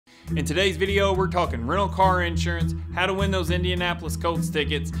In today's video, we're talking rental car insurance, how to win those Indianapolis Colts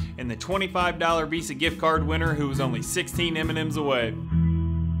tickets, and the $25 Visa gift card winner who was only 16 M&Ms away.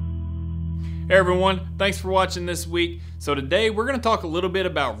 Hey everyone, thanks for watching this week. So today we're going to talk a little bit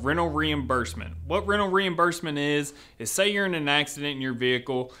about rental reimbursement. What rental reimbursement is say you're in an accident in your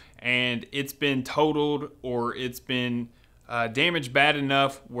vehicle and it's been totaled or it's been damaged bad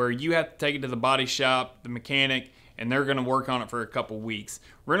enough where you have to take it to the body shop, the mechanic, and they're going to work on it for a couple weeks.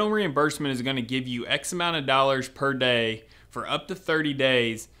 Rental reimbursement is going to give you X amount of dollars per day for up to 30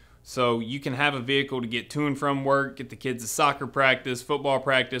 days so you can have a vehicle to get to and from work, get the kids to soccer practice, football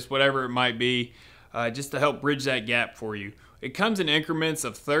practice, whatever it might be, just to help bridge that gap for you. It comes in increments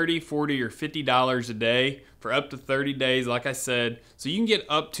of $30, $40, or $50 a day for up to 30 days, like I said, so you can get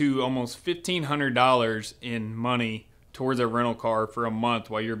up to almost $1,500 in money towards a rental car for a month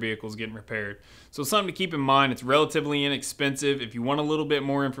while your vehicle's getting repaired. So something to keep in mind, it's relatively inexpensive. If you want a little bit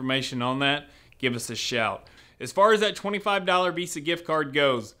more information on that, give us a shout. As far as that $25 Visa gift card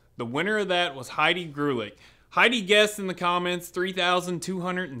goes, the winner of that was Heidi Grulich. Heidi guessed in the comments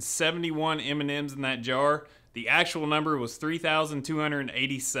 3,271 M&Ms in that jar. The actual number was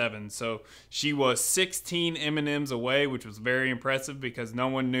 3,287, so she was 16 M&Ms away, which was very impressive because no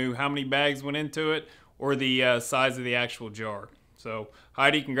one knew how many bags went into it or the size of the actual jar. So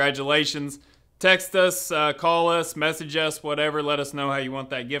Heidi, congratulations. Text us, call us, message us, whatever. Let us know how you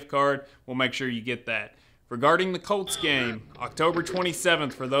want that gift card. We'll make sure you get that. Regarding the Colts game, October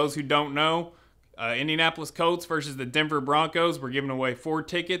 27th, for those who don't know, Indianapolis Colts versus the Denver Broncos. We're giving away 4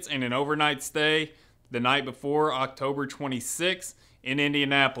 tickets and an overnight stay the night before, October 26th in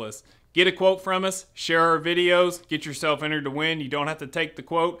Indianapolis. Get a quote from us, share our videos, get yourself entered to win. You don't have to take the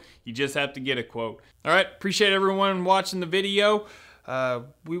quote, you just have to get a quote. All right, appreciate everyone watching the video.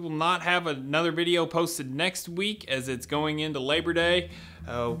 We will not have another video posted next week as it's going into Labor Day.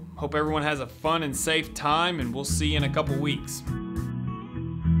 Hope everyone has a fun and safe time, and we'll see you in a couple weeks.